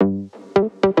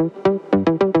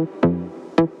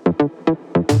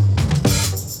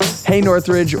Hey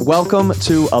Northridge, welcome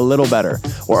to A Little Better,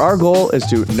 where our goal is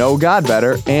to know God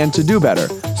better and to do better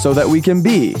so that we can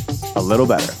be a little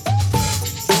better.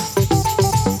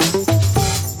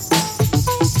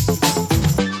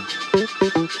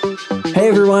 Hey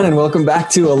everyone, and welcome back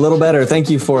to A Little Better. Thank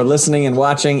you for listening and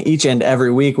watching each and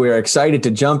every week. We are excited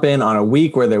to jump in on a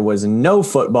week where there was no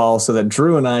football so that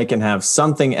Drew and I can have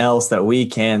something else that we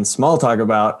can small talk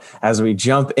about as we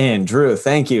jump in. Drew,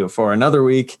 thank you for another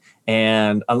week,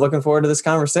 and I'm looking forward to this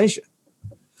conversation.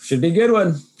 Should be a good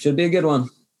one. Should be a good one.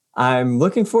 I'm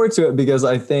looking forward to it because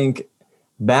I think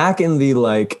back in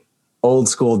the old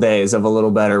school days of A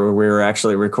Little Better, where we were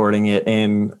actually recording it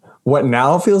in what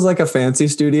now feels like a fancy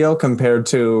studio compared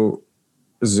to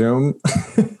Zoom.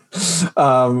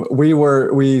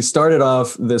 We started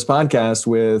off this podcast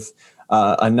with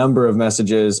a number of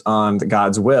messages on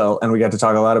God's will, and we got to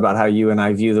talk a lot about how you and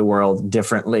I view the world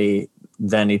differently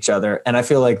than each other. And I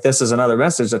feel like this is another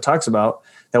message that talks about,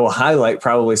 that will highlight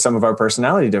probably some of our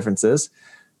personality differences,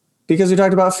 because we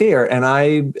talked about fear, and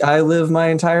I live my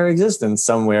entire existence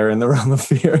somewhere in the realm of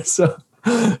fear. So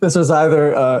this was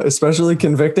either especially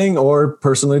convicting or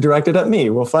personally directed at me.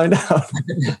 We'll find out.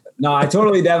 No, I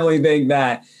definitely think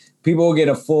that people will get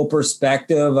a full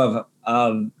perspective of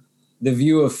the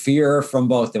view of fear from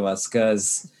both of us,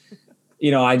 because,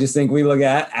 I just think we look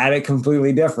at it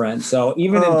completely different. So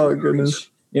even in goodness.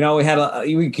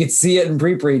 We could see it in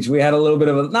pre-preach. We had a little bit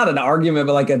of not an argument,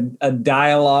 but a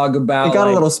dialogue about. It got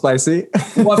a little spicy.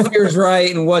 What fear's right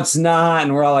and what's not,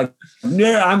 and we're all like,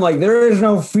 "Yeah." I'm like, "There is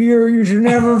no fear. You should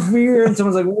never fear." And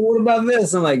someone's like, "Well, what about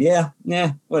this?" I'm like, "Yeah,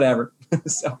 whatever."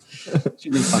 So it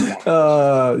should be fun.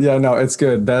 It's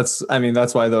good. That's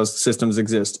why those systems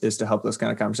exist, is to help those kind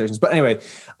of conversations. But anyway,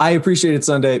 I appreciated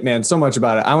Sunday, man, so much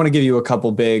about it. I want to give you a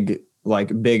couple big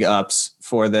ups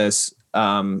for this.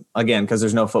 Again, because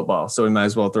there's no football, so we might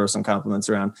as well throw some compliments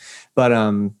around. But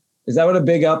is that what a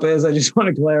big up is? I just want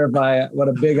to clarify what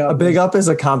a big up. A big up is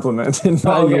a compliment. I didn't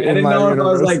know if I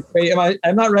was like, wait,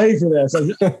 I'm not ready for this.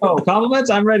 Compliments?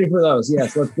 I'm ready for those.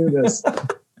 Yes, let's do this.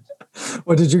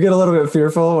 Well, did you get a little bit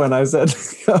fearful when I said?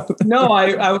 No,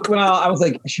 I was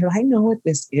like, should I know what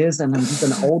this is? And I'm just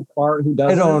an old fart who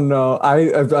doesn't. I don't know.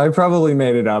 I probably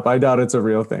made it up. I doubt it's a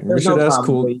real thing. We should ask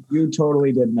cool. You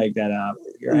totally did make that up.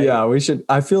 Right. Yeah, we should.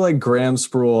 I feel like Graham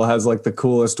Sproul has the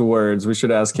coolest words. We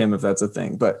should ask him if that's a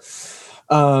thing. But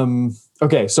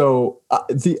okay, so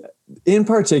in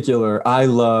particular, I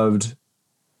loved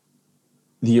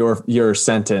your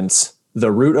sentence. The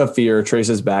root of fear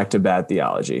traces back to bad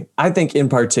theology. I think in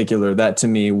particular that to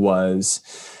me was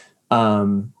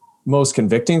most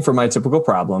convicting for my typical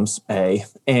problems, A,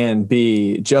 and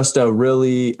B, just a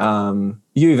really,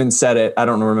 you even said it, I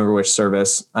don't remember which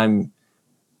service. I'm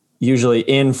usually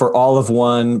in for all of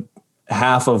one,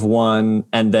 half of one,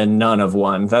 and then none of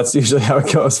one. That's usually how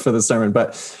it goes for the sermon.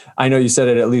 But I know you said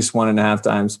it at least 1.5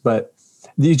 times, but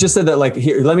you just said that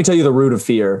here, let me tell you the root of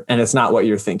fear, and it's not what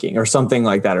you're thinking or something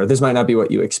like that, or this might not be what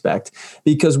you expect,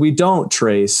 because we don't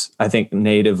trace, I think,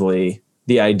 natively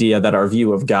the idea that our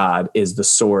view of God is the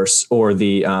source or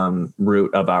the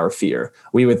root of our fear.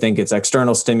 We would think it's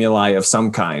external stimuli of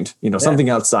some kind, something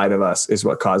outside of us is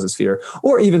what causes fear,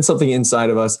 or even something inside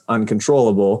of us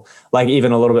uncontrollable.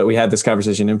 Even a little bit, we had this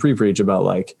conversation in pre-preach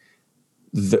about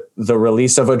the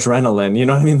release of adrenaline, you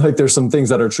know what I mean? There's some things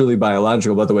that are truly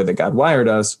biological about the way that God wired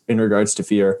us in regards to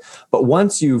fear. But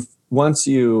once you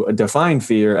define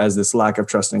fear as this lack of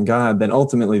trust in God, then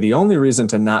ultimately the only reason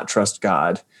to not trust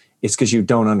God is because you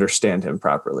don't understand him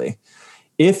properly.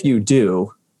 If you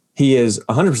do, he is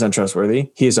 100%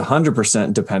 trustworthy. He is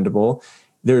 100% dependable.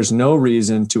 There's no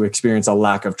reason to experience a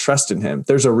lack of trust in him.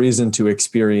 There's a reason to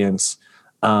experience,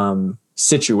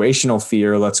 situational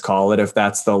fear, let's call it, if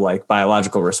that's the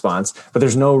biological response, but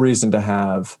there's no reason to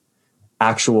have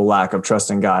actual lack of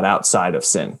trust in God outside of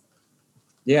sin.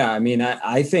 Yeah.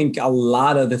 I think a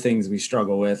lot of the things we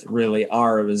struggle with really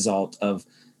are a result of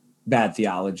bad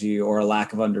theology or a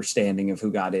lack of understanding of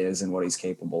who God is and what he's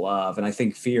capable of. And I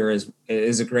think fear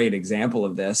is a great example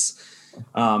of this.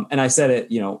 And I said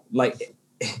it,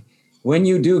 when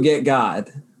you do get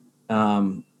God,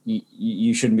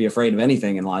 you shouldn't be afraid of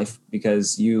anything in life,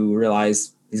 because you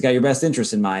realize he's got your best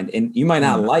interest in mind, and you might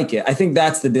not like it. I think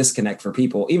that's the disconnect for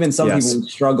people. Even some people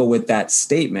struggle with that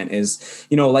statement is,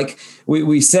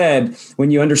 we said,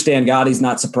 when you understand God, he's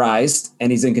not surprised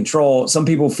and he's in control. Some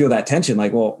people feel that tension,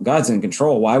 well, God's in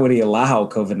control. Why would he allow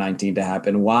COVID-19 to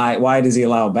happen? Why does he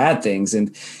allow bad things?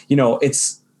 And,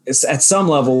 it's at some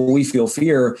level we feel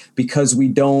fear because we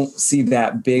don't see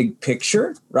that big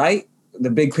picture, right? The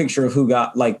big picture of who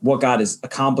God, what God is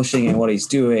accomplishing and what he's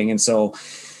doing. And so,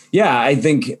 Yeah, I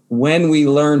think when we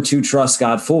learn to trust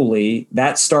God fully,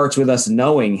 that starts with us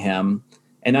knowing him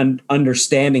and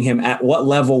understanding him at what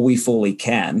level we fully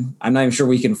can. I'm not even sure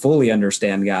we can fully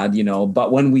understand God,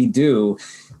 but when we do,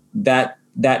 that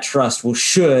trust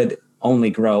should only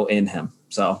grow in him.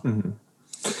 So,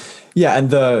 yeah. And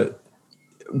the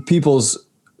people's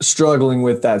struggling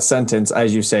with that sentence,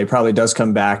 as you say, probably does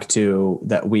come back to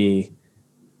that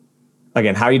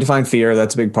again, how you define fear,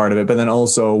 that's a big part of it, but then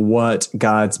also what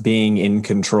God's being in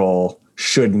control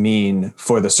should mean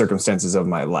for the circumstances of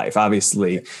my life.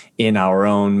 Obviously, in our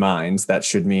own minds, that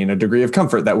should mean a degree of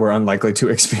comfort that we're unlikely to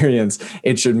experience.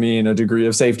 It should mean a degree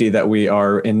of safety that we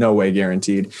are in no way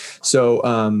guaranteed. So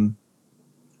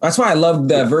that's why I love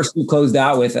the verse you closed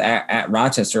out with at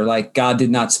Rochester, like God did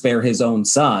not spare his own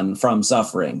son from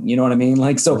suffering. You know what I mean?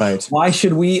 Like, so right. Why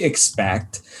should we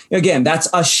expect, again,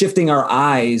 that's us shifting our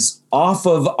eyes off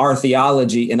of our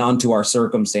theology and onto our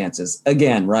circumstances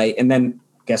again. Right. And then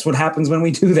guess what happens when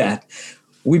we do that?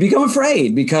 We become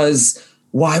afraid because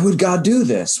why would God do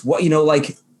this? What,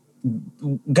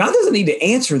 God doesn't need to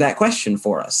answer that question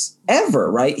for us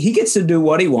ever, right? He gets to do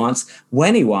what he wants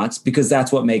when he wants, because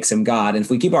that's what makes him God. And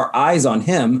if we keep our eyes on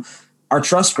him, our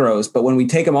trust grows. But when we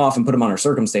take him off and put him on our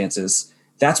circumstances,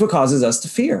 that's what causes us to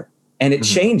fear. And it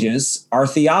changes our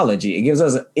theology. It gives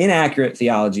us an inaccurate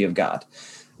theology of God.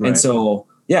 Right. And so,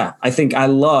 yeah, I think I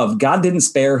love God didn't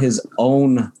spare his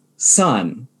own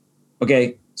son.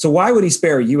 Okay. So why would he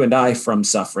spare you and I from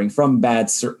suffering, from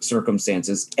bad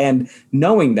circumstances? And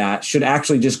knowing that should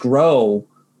actually just grow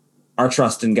our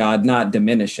trust in God, not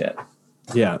diminish it.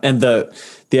 Yeah. And the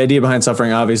idea behind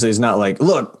suffering obviously is not like,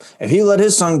 look, if he let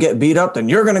his son get beat up, then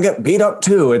you're going to get beat up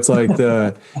too. It's like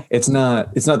it's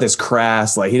not this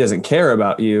crass, like he doesn't care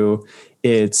about you.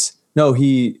 It's no,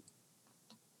 he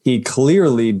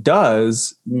clearly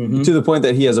does, to the point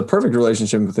that he has a perfect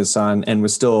relationship with his son and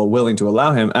was still willing to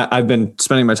allow him. I've been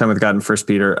spending my time with God in 1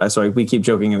 Peter. So we keep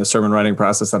joking in the sermon writing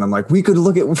process that I'm like, we could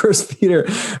look at 1 Peter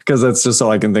because that's just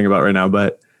all I can think about right now.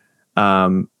 But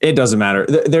it doesn't matter.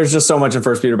 There's just so much in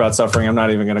 1 Peter about suffering. I'm not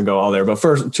even going to go all there. But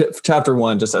first, chapter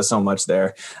 1 just has so much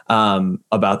there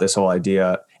about this whole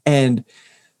idea. And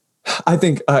I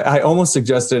think I almost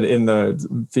suggested in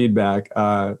the feedback,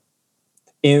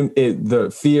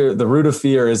 the root of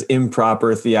fear is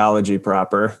improper theology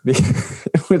proper,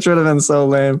 which would have been so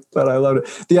lame, but I loved it.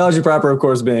 Theology proper, of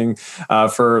course, being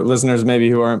for listeners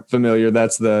maybe who aren't familiar,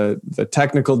 that's the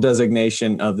technical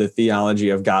designation of the theology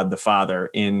of God the Father.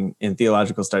 In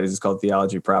theological studies, it's called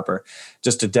theology proper,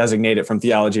 just to designate it from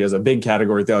theology as a big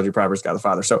category. Theology proper is God the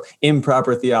Father. So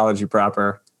improper theology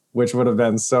proper, which would have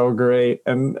been so great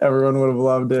and everyone would have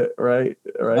loved it, right?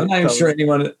 I'm not even sure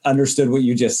anyone understood what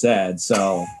you just said.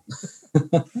 So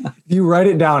if you write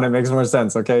it down, it makes more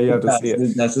sense. Okay. You have to see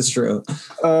it. That's true.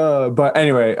 But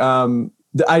anyway,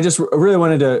 I just really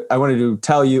wanted to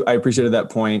tell you, I appreciated that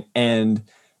point and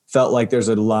felt like there's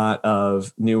a lot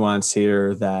of nuance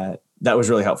here that was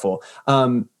really helpful.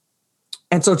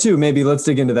 And so too, maybe let's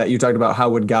dig into that. You talked about how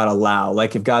would God allow,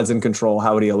 like if God's in control,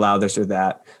 how would he allow this or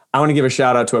that? I want to give a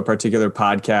shout out to a particular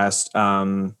podcast,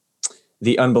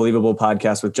 the Unbelievable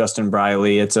Podcast with Justin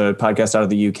Briley. It's a podcast out of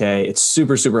the UK. It's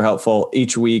super, super helpful.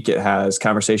 Each week it has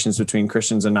conversations between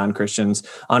Christians and non-Christians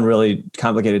on really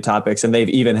complicated topics. And they've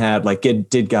even had like,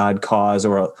 did God cause,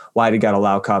 or why did God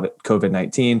allow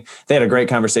COVID-19? They had a great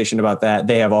conversation about that.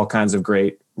 They have all kinds of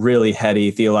great, really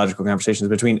heady theological conversations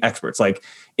between experts, like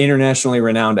internationally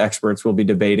renowned experts will be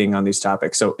debating on these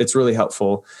topics. So it's really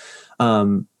helpful.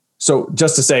 So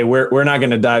just to say, we're not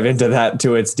going to dive into that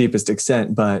to its deepest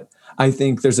extent, but I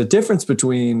think there's a difference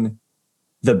between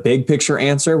the big picture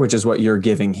answer, which is what you're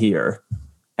giving here.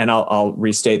 And I'll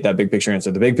restate that big picture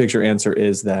answer. The big picture answer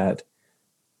is that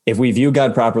if we view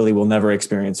God properly, we'll never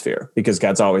experience fear because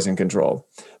God's always in control.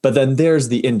 But then there's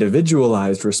the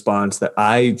individualized response that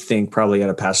I think probably at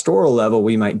a pastoral level,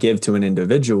 we might give to an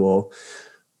individual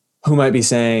who might be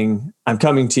saying, I'm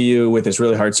coming to you with this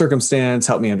really hard circumstance,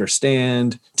 help me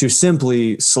understand, to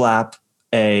simply slap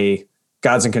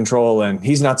God's in control and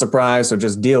he's not surprised, so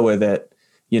just deal with it.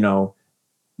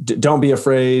 Don't be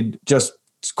afraid, just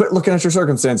quit looking at your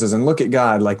circumstances and look at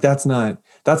God. Like that's not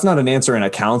an answer in a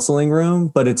counseling room,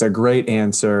 but it's a great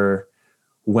answer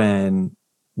when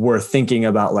we're thinking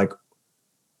about like,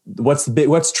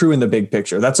 what's true in the big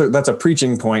picture. That's a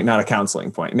preaching point, not a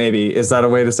counseling point. Maybe, is that a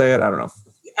way to say it? I don't know.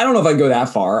 I don't know if I'd go that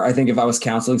far. I think if I was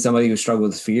counseling somebody who struggled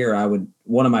with fear,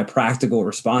 one of my practical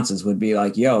responses would be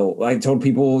like, I told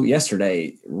people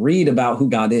yesterday, read about who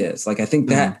God is. Like, I think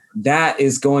that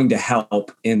is going to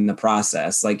help in the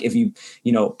process. Like if you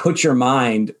put your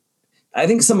mind, I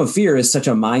think some of fear is such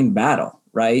a mind battle.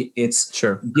 right? It's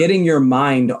Sure. getting your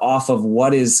mind off of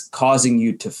what is causing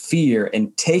you to fear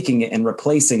and taking it and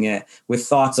replacing it with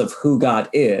thoughts of who God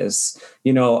is.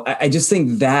 I just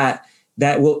think that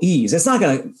will ease. It's not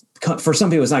going to, for some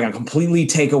people, it's not going to completely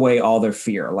take away all their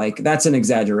fear. Like, that's an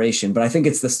exaggeration, but I think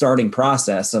it's the starting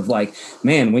process of like,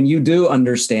 man, when you do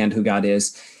understand who God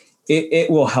is,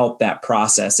 it will help that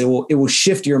process. It will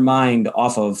shift your mind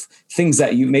off of things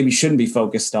that you maybe shouldn't be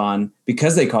focused on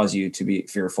because they cause you to be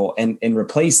fearful, and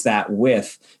replace that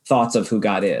with thoughts of who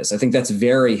God is. I think that's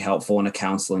very helpful in a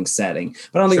counseling setting,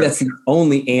 but I don't think that's the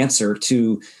only answer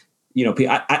to,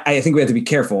 I think we have to be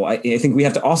careful. I think we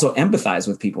have to also empathize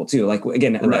with people too. Like,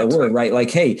 again, that word, right?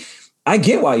 Like, hey, I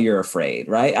get why you're afraid,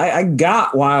 right? I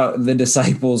got why the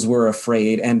disciples were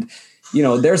afraid. And,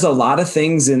 there's a lot of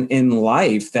things in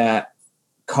life that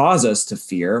cause us to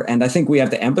fear. And I think we have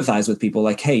to empathize with people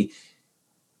like, hey,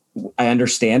 I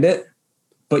understand it,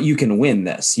 but you can win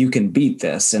this, you can beat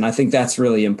this. And I think that's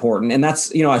really important. And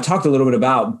that's, I talked a little bit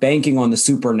about banking on the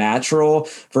supernatural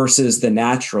versus the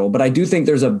natural, but I do think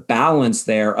there's a balance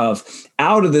there of,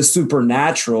 out of the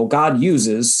supernatural, God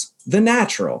uses the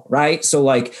natural, right? So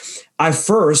like, I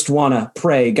first want to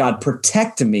pray, God,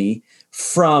 protect me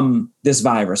from this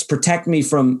virus, protect me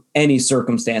from any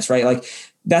circumstance, right? Like,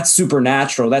 that's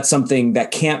supernatural. That's something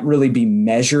that can't really be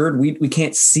measured. We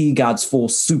can't see God's full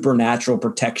supernatural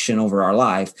protection over our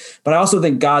life. But I also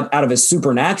think God, out of his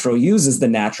supernatural, uses the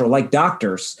natural, like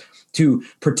doctors, to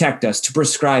protect us, to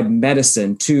prescribe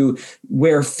medicine, to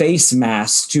wear face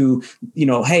masks, to,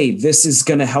 hey, this is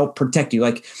going to help protect you.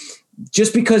 Like,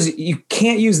 just because you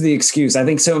can't use the excuse. I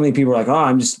think so many people are like, oh,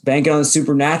 I'm just banking on the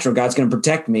supernatural. God's going to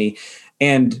protect me.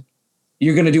 And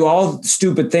you're going to do all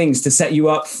stupid things to set you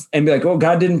up and be like, oh,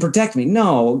 God didn't protect me.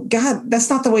 No, God,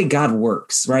 that's not the way God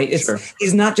works, right?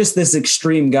 He's not just this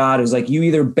extreme God who's like, you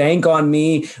either bank on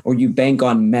me or you bank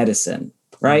on medicine,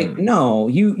 right? No,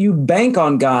 you bank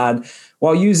on God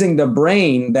while using the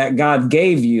brain that God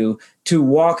gave you to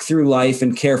walk through life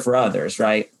and care for others,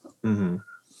 right? Mm-hmm.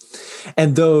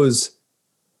 And those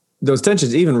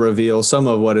tensions even reveal some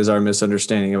of what is our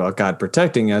misunderstanding about God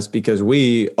protecting us, because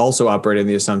we also operate in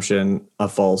the assumption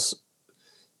of false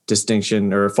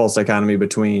distinction or a false dichotomy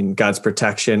between God's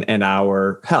protection and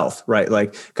our health, right?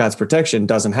 Like, God's protection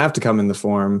doesn't have to come in the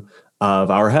form of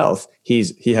our health. He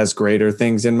has greater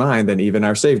things in mind than even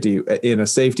our safety. In a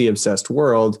safety obsessed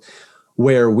world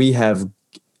where it would have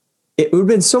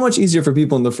been so much easier for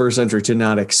people in the first century to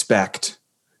not expect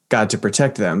God to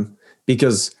protect them,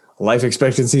 because life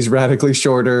expectancy is radically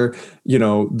shorter.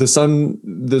 The sun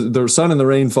and the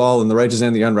rain fall, and the righteous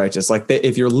and the unrighteous. Like,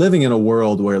 if you're living in a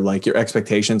world where like your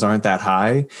expectations aren't that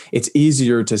high, it's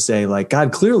easier to say like,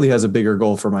 God clearly has a bigger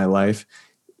goal for my life,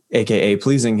 AKA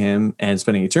pleasing him and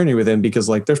spending eternity with him, because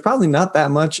like, there's probably not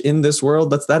that much in this world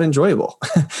that's that enjoyable.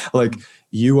 Like,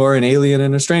 you are an alien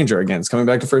and a stranger. Again, it's coming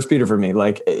back to 1 Peter for me.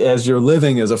 Like, as you're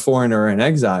living as a foreigner in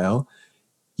exile,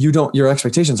 your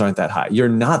expectations aren't that high. You're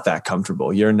not that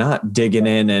comfortable. You're not digging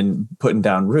in and putting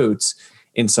down roots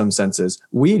in some senses.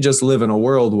 We just live in a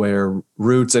world where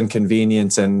roots and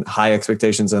convenience and high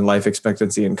expectations and life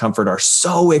expectancy and comfort are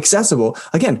so accessible.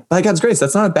 Again, by God's grace,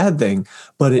 that's not a bad thing,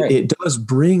 but it does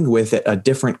bring with it a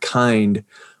different kind.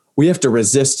 We have to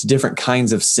resist different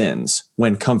kinds of sins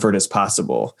when comfort is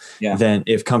possible than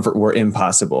if comfort were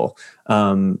impossible.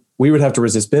 We would have to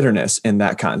resist bitterness in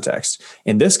that context.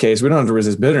 In this case, we don't have to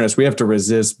resist bitterness. We have to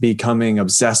resist becoming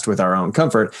obsessed with our own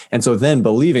comfort. And so then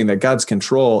believing that God's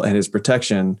control and his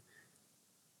protection,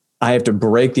 I have to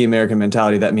break the American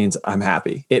mentality. That means I'm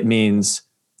happy. It means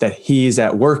that he's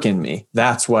at work in me.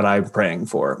 That's what I'm praying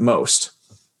for most.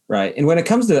 Right. And when it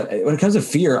comes to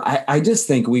fear, I just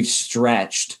think we've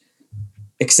stretched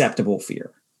acceptable fear.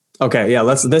 Okay. Yeah.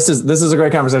 This is a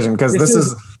great conversation, because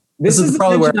this is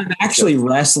probably where I'm actually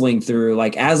wrestling through.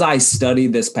 Like, as I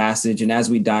studied this passage and as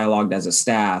we dialogued as a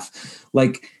staff,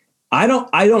 like, I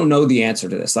don't know the answer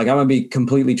to this. Like, I'm gonna be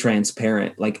completely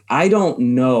transparent. Like, I don't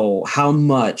know how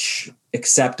much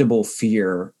acceptable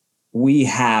fear we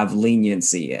have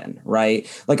leniency in, right?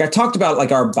 Like, I talked about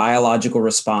like our biological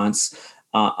response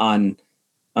on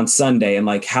Sunday, and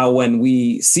like how when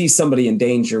we see somebody in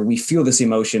danger, we feel this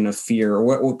emotion of fear, or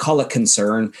we'll call it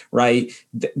concern, right?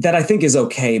 That I think is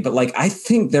okay. But like, I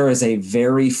think there is a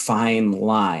very fine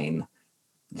line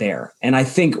there. And I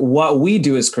think what we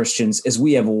do as Christians is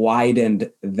we have widened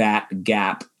that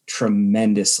gap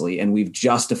tremendously, and we've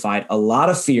justified a lot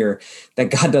of fear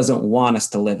that God doesn't want us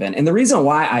to live in. And the reason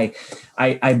why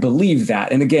I believe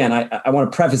that, and again, I want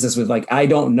to preface this with like, I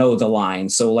don't know the line.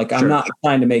 So like, I'm not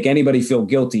trying to make anybody feel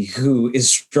guilty who is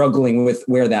struggling with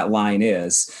where that line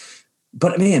is.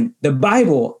 But man, the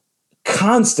Bible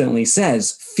constantly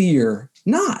says, fear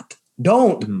not,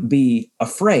 don't be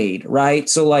afraid. Right.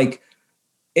 So like,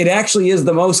 it actually is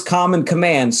the most common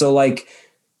command. So like,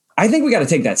 I think we got to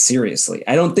take that seriously.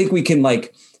 I don't think we can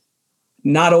like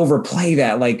not overplay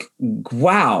that. Like,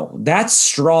 wow, that's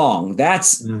strong.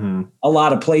 That's a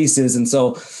lot of places. And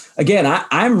so again,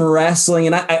 I'm wrestling,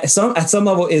 and at some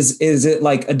level, is it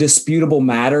like a disputable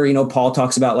matter? You know, Paul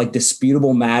talks about like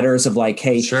disputable matters of like,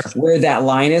 hey, Sure. where that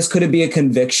line is. Could it be a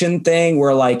conviction thing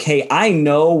where like, hey, I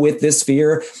know with this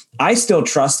fear, I still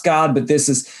trust God, but this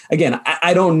is, again,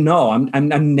 I don't know.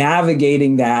 I'm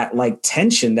navigating that like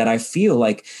tension that I feel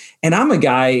like. And I'm a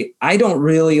guy, I don't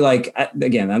really like,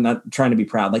 again, I'm not trying to be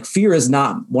proud. Like fear is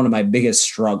not one of my biggest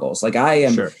struggles. Like I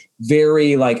am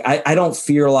very like, I don't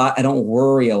fear a lot. I don't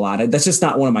worry a lot. That's just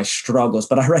not one of my struggles,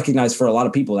 but I recognize for a lot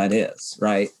of people that is,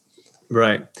 right?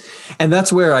 Right. And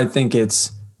that's where I think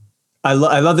it's, I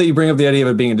love that you bring up the idea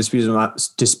of it being a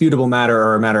disputable matter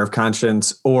or a matter of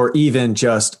conscience, or even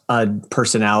just a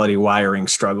personality wiring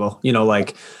struggle. You know,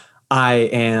 like I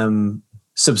am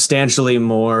substantially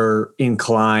more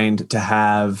inclined to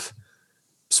have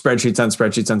spreadsheets on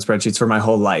spreadsheets on spreadsheets for my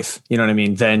whole life, you know what I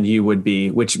mean, than you would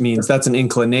be, which means that's an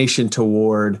inclination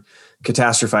toward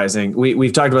catastrophizing.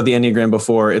 We've talked about the Enneagram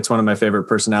before. It's one of my favorite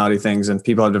personality things, and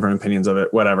people have different opinions of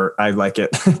it, whatever. I like it.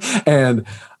 And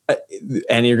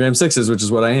Enneagram 6s, which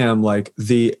is what I am, like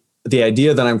the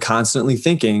idea that I'm constantly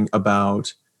thinking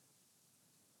about,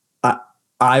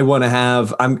 I want to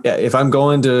have, if I'm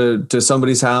going to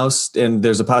somebody's house and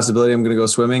there's a possibility I'm going to go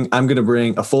swimming, I'm going to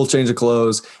bring a full change of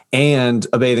clothes and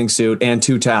a bathing suit and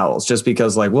 2 towels, just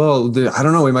because like, well, I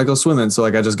don't know, we might go swimming. So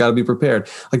like, I just got to be prepared.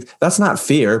 Like that's not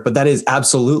fear, but that is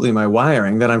absolutely my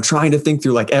wiring, that I'm trying to think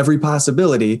through like every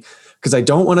possibility, because I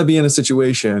don't want to be in a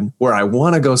situation where I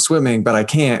want to go swimming, but I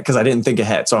can't because I didn't think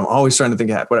ahead. So I'm always trying to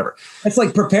think ahead, whatever. It's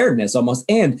like preparedness almost.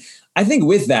 And I think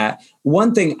with that,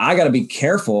 one thing I got to be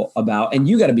careful about, and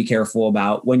you got to be careful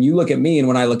about when you look at me and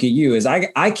when I look at you, is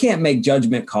I can't make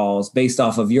judgment calls based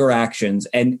off of your actions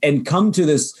and come to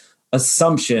this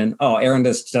assumption, oh, Aaron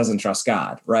just doesn't trust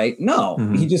God, right? No,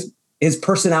 his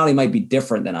personality might be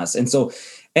different than us. And so,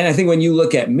 and I think when you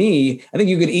look at me, I think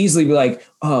you could easily be like,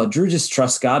 oh, Drew just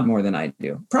trusts God more than I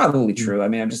do. Probably true. I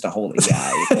mean, I'm just a holy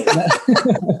guy.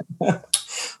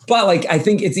 But like, I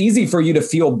think it's easy for you to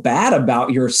feel bad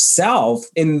about yourself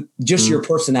in just your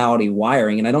personality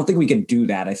wiring. And I don't think we can do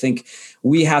that. I think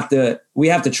we have to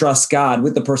trust God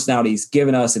with the personality he's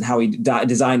given us and how he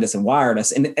designed us and wired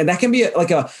us. And that can be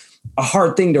like a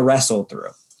hard thing to wrestle through.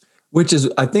 Which is,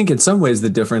 I think in some ways, the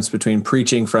difference between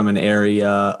preaching from an area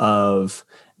of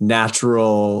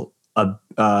natural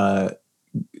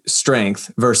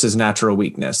strength versus natural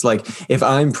weakness. Like if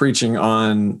I'm preaching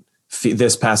on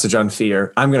this passage on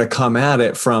fear, I'm going to come at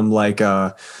it from like,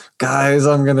 guys,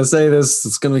 I'm going to say this,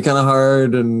 it's going to be kind of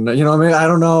hard. And, you know, I mean, I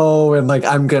don't know. And like,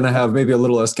 I'm going to have maybe a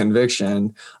little less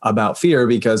conviction about fear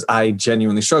because I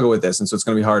genuinely struggle with this. And so it's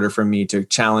going to be harder for me to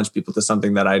challenge people to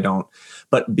something that I don't.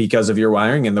 But because of your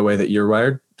wiring and the way that you're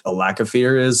wired, a lack of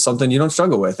fear is something you don't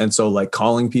struggle with. And so like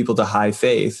calling people to high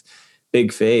faith,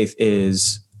 big faith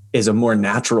is a more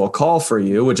natural call for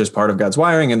you, which is part of God's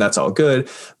wiring. And that's all good.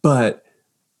 But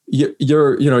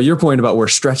your point about we're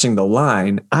stretching the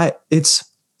line, it's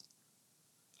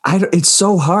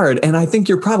so hard. And I think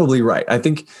you're probably right. I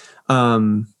think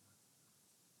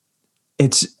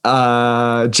it's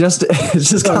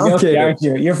just complicated.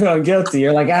 Guilty, you're feeling guilty.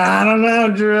 You're like, I don't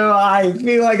know, Drew. I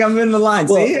feel like I'm in the line.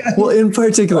 Well, in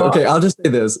particular, okay, I'll just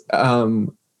say this.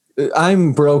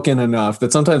 I'm broken enough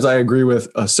that sometimes I agree with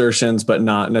assertions, but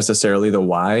not necessarily the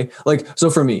why. Like, so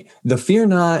for me, the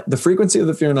frequency of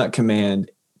the fear not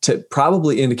command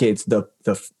probably indicates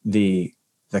the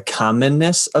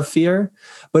commonness of fear,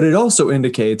 but it also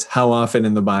indicates how often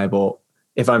in the Bible,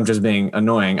 if I'm just being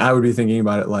annoying, I would be thinking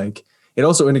about it like, it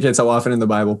also indicates how often in the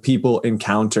Bible people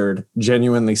encountered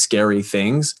genuinely scary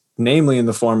things, namely in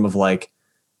the form of like,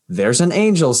 there's an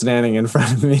angel standing in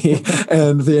front of me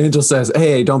and the angel says,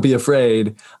 hey, don't be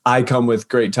afraid. I come with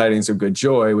great tidings of good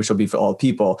joy, which will be for all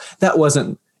people. That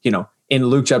wasn't, in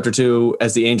Luke chapter 2,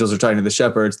 as the angels are talking to the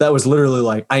shepherds, that was literally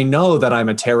like, I know that I'm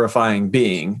a terrifying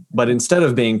being, but instead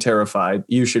of being terrified,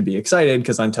 you should be excited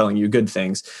because I'm telling you good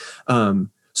things.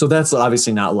 So that's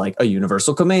obviously not like a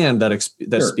universal command that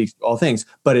speaks to all things,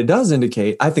 but it does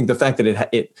indicate, I think the fact that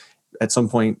it at some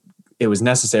point, it was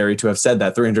necessary to have said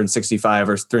that 365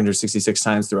 or 366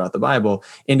 times throughout the Bible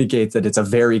indicates that it's a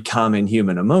very common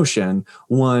human emotion,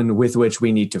 one with which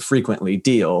we need to frequently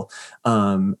deal.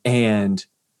 And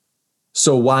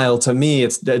so while to me,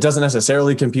 it doesn't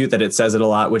necessarily compute that it says it a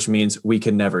lot, which means we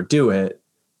can never do it.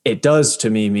 It does to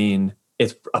me mean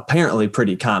it's apparently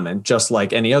pretty common, just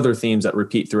like any other themes that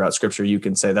repeat throughout scripture. You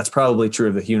can say that's probably true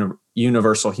of the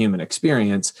universal human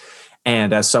experience.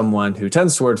 And as someone who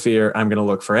tends toward fear, I'm going to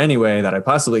look for any way that I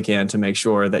possibly can to make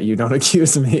sure that you don't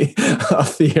accuse me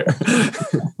of fear.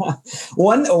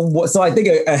 So I think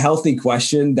a healthy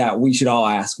question that we should all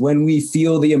ask when we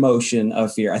feel the emotion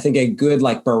of fear, I think a good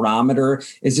like barometer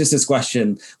is just this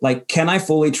question, like, can I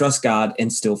fully trust God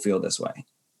and still feel this way?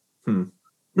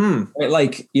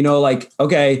 Right? Like,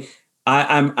 okay,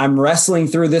 I'm wrestling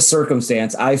through this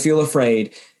circumstance. I feel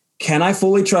afraid. Can I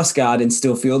fully trust God and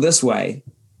still feel this way?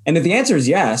 And if the answer is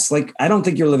yes, like, I don't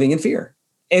think you're living in fear.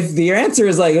 If the answer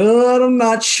is like, oh, I'm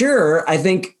not sure, I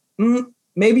think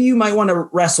maybe you might want to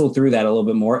wrestle through that a little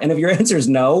bit more. And if your answer is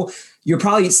no, you're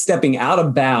probably stepping out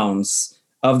of bounds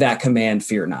of that command,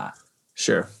 fear not.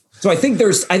 Sure. So I think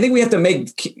we have to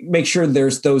make sure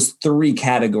there's those three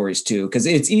categories too, because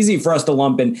it's easy for us to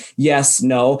lump in yes,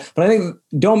 no, but I think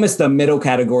don't miss the middle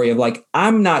category of like,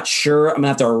 I'm not sure, I'm gonna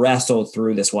have to wrestle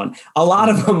through this one. A lot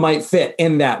of them might fit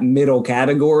in that middle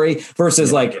category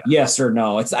versus yes or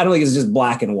no. I don't think it's just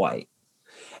black and white.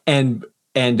 And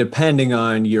depending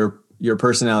on your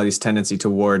personality's tendency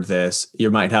toward this,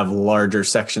 you might have larger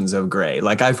sections of gray.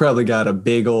 Like I've probably got a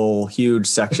big old huge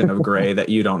section of gray that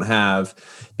you don't have,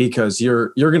 because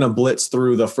you're going to blitz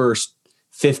through the first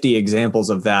 50 examples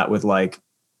of that with like,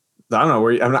 I don't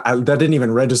know, that didn't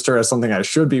even register as something I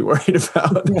should be worried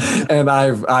about. And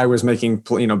I was making,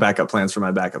 backup plans for my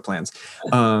backup plans.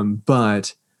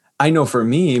 But I know for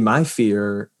me, my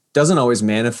fear doesn't always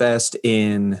manifest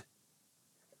in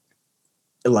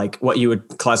like what you would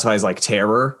classify as like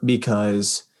terror,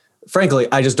 because frankly,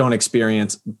 I just don't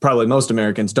experience, probably most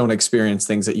Americans don't experience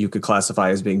things that you could classify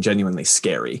as being genuinely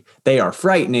scary. They are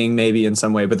frightening maybe in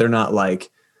some way, but they're not like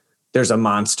there's a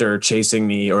monster chasing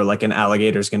me or like an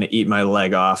alligator's going to eat my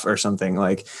leg off or something.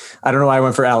 Like, I don't know why I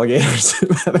went for alligators,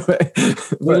 by the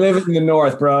way. We live in the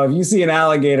North, bro. If you see an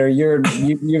alligator,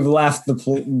 you've left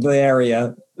the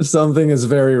area. Something is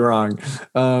very wrong.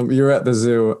 You're at the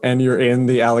zoo and you're in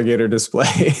the alligator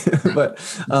display. But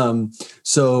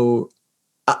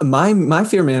my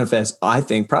fear manifests, I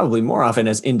think, probably more often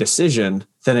as indecision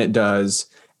than it does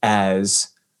as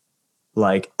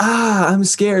like, I'm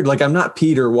scared. Like I'm not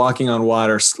Peter walking on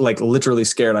water, like literally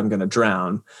scared I'm going to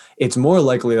drown. It's more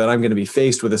likely that I'm going to be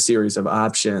faced with a series of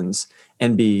options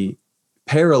and be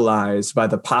paralyzed by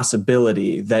the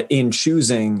possibility that in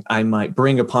choosing, I might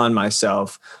bring upon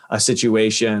myself a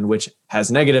situation which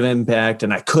has negative impact.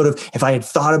 And I could have, if I had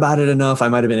thought about it enough, I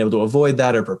might've been able to avoid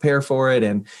that or prepare for it.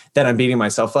 And then I'm beating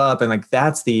myself up. And like,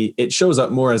 it shows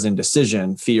up more as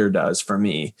indecision, fear does for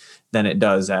me, than it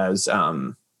does as,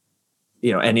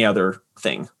 any other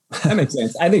thing. That makes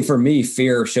sense. I think for me,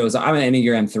 fear shows up. I'm an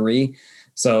Enneagram 3.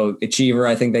 So achiever,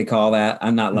 I think they call that.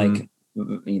 I'm not like,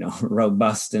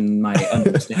 robust in my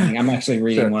understanding. I'm actually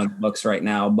reading one of the books right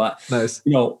now, but nice.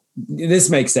 This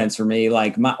makes sense for me.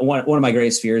 Like one of my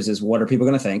greatest fears is, what are people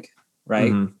going to think?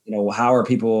 Right. Mm-hmm. How are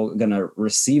people going to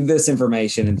receive this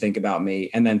information and think about me?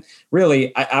 And then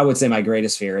really, I would say my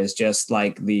greatest fear is just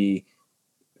like the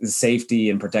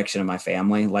safety and protection of my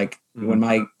family. Like when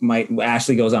my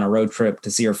Ashley goes on a road trip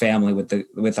to see her family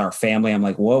with our family, I'm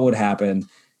like, what would happen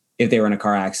if they were in a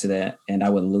car accident and I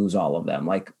would lose all of them?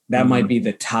 Like that might be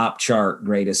the top chart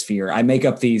greatest fear. I make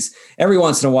up these every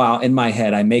once in a while in my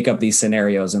head. I make up these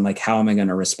scenarios and like, how am I going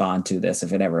to respond to this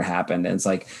if it ever happened? And it's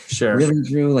like, really,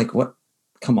 Drew? Like what?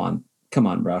 Come on,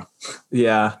 bro.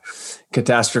 Yeah.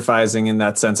 Catastrophizing in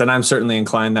that sense. And I'm certainly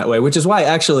inclined that way, which is why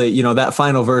actually, that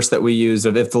final verse that we use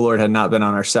of if the Lord had not been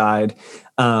on our side,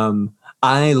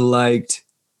 I liked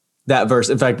that verse.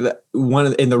 In fact,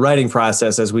 in the writing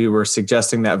process, as we were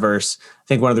suggesting that verse, I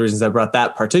think one of the reasons I brought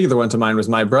that particular one to mind was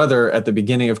my brother at the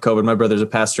beginning of COVID. My brother's a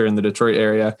pastor in the Detroit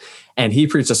area, and he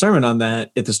preached a sermon on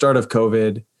that at the start of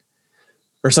COVID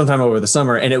or sometime over the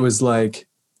summer. And it was like,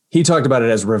 he talked about it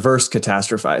as reverse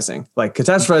catastrophizing. Like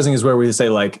catastrophizing is where we say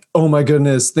like, oh my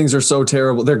goodness, things are so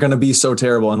terrible. They're going to be so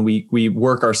terrible. And we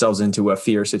work ourselves into a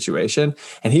fear situation.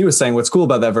 And he was saying what's cool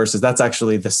about that verse is that's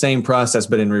actually the same process,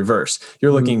 but in reverse.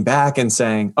 You're looking back and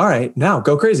saying, all right, now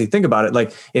go crazy. Think about it.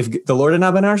 Like if the Lord had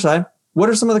not been on our side, what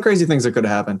are some of the crazy things that could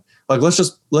have happened? Like, let's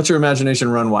just let your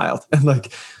imagination run wild. And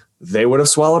like, they would have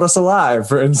swallowed us alive,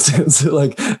 for instance.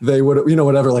 Like they would have,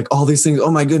 whatever, like all these things. Oh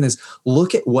my goodness,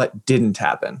 look at what didn't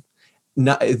happen.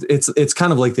 No, it's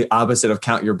kind of like the opposite of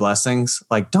count your blessings.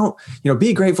 Like don't,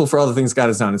 be grateful for all the things God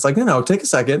has done. It's like, no, take a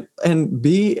second and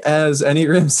be as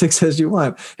Enneagram 6 as you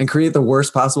want and create the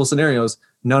worst possible scenarios.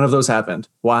 None of those happened.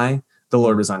 Why? The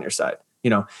Lord was on your side.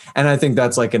 And I think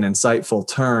that's like an insightful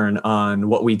turn on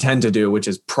what we tend to do, which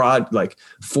is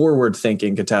forward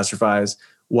thinking, catastrophize.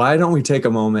 Why don't we take a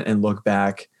moment and look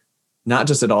back, not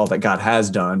just at all that God has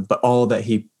done, but all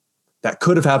that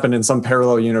could have happened in some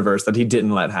parallel universe that he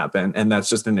didn't let happen. And that's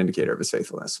just an indicator of his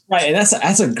faithfulness. Right. And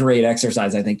that's a great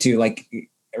exercise, I think, too. Like,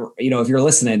 if you're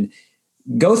listening,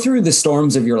 go through the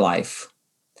storms of your life,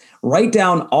 write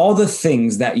down all the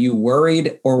things that you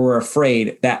worried or were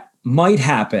afraid that might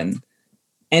happen,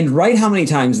 and write how many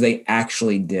times they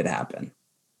actually did happen.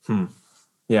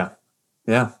 Yeah.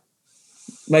 Yeah.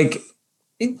 Like,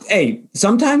 hey,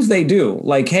 sometimes they do.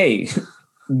 Like, hey,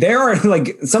 there are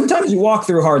sometimes you walk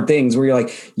through hard things where you're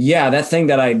like, yeah, that thing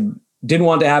that I didn't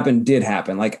want to happen did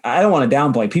happen. Like, I don't want to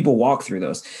downplay. People walk through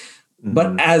those. Mm-hmm.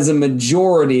 But as a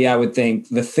majority, I would think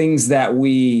the things that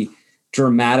we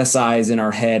dramatize in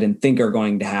our head and think are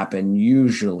going to happen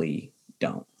usually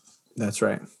don't. That's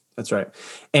right.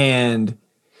 And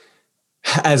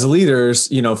as leaders,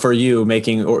 for you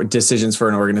making decisions for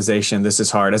an organization, this is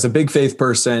hard. As a big faith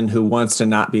person who wants to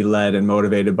not be led and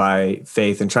motivated by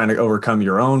faith and trying to overcome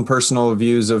your own personal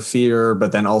views of fear,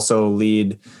 but then also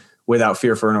lead without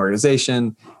fear for an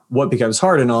organization, what becomes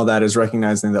hard in all that is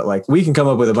recognizing that we can come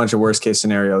up with a bunch of worst case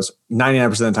scenarios.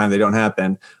 99% of the time they don't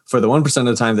happen. For the 1% of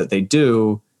the time that they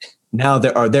do, now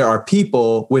there are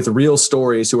people with real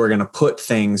stories who are going to put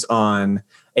things on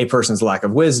a person's lack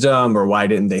of wisdom or why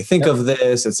didn't they think of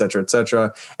this, et cetera, et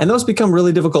cetera. And those become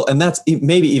really difficult. And that's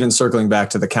maybe even circling back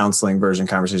to the counseling version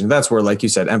conversation. That's where, like you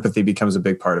said, empathy becomes a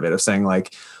big part of it, of saying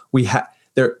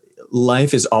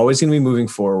life is always going to be moving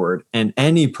forward, and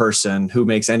any person who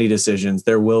makes any decisions,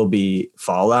 there will be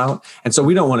fallout. And so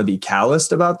we don't want to be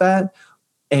calloused about that.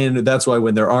 And that's why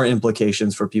when there are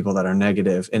implications for people that are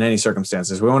negative in any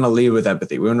circumstances, we want to lead with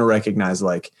empathy. We want to recognize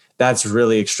that's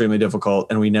really extremely difficult.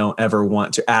 And we don't ever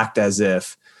want to act as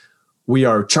if we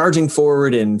are charging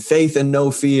forward in faith and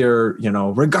no fear,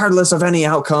 regardless of any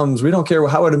outcomes. We don't care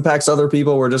how it impacts other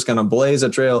people. We're just going to blaze a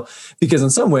trail, because in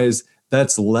some ways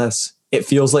that's less, it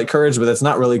feels like courage, but that's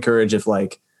not really courage. If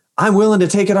I'm willing to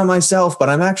take it on myself, but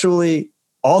I'm actually,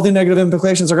 all the negative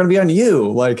implications are going to be on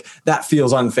you. That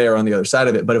feels unfair on the other side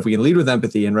of it. But if we can lead with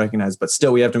empathy and recognize, but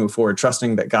still we have to move forward,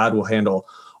 trusting that God will handle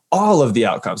all of the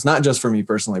outcomes, not just for me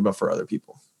personally, but for other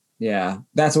people. Yeah.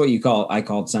 That's what I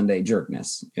called Sunday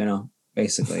jerkness,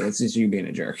 basically it's just you being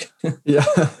a jerk. Yeah.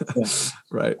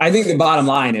 Right. I think the bottom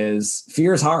line is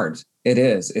fear is hard. It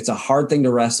is. It's a hard thing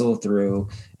to wrestle through.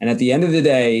 And at the end of the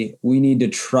day, we need to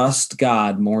trust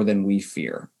God more than we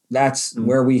fear. That's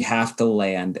where we have to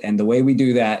land. And the way we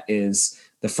do that is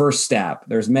the first step.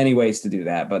 There's many ways to do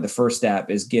that, but the first step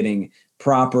is getting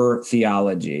proper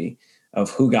theology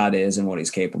of who God is and what he's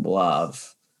capable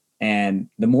of. And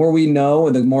the more we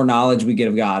know, the more knowledge we get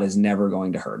of God is never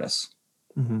going to hurt us.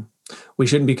 Mm-hmm. We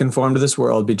shouldn't be conformed to this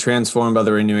world, be transformed by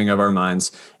the renewing of our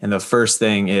minds. And the first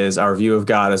thing is our view of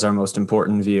God is our most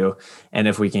important view. And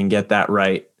if we can get that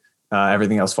right,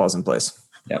 everything else falls in place.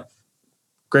 Yep.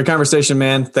 Great conversation,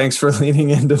 man. Thanks for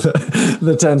leaning into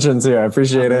the tensions here. I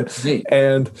appreciate it. Hey.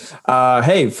 And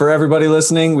hey, for everybody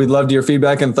listening, we'd love your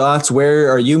feedback and thoughts.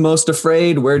 Where are you most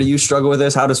afraid? Where do you struggle with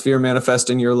this? How does fear manifest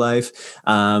in your life?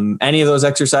 Any of those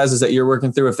exercises that you're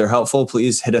working through, if they're helpful,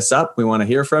 please hit us up. We want to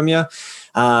hear from you.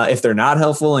 If they're not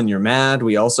helpful and you're mad,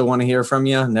 we also want to hear from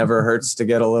you. Never hurts to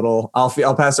get a little,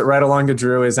 I'll pass it right along to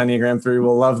Drew. His Enneagram 3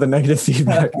 will love the negative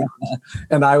feedback.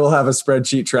 And I will have a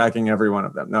spreadsheet tracking every one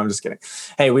of them. No, I'm just kidding.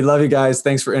 Hey, we love you guys.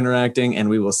 Thanks for interacting. And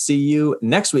we will see you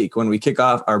next week when we kick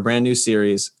off our brand new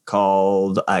series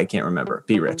called, I can't remember,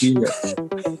 Be Rich. Be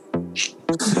Rich.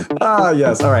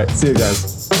 Yes. All right. See you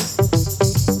guys.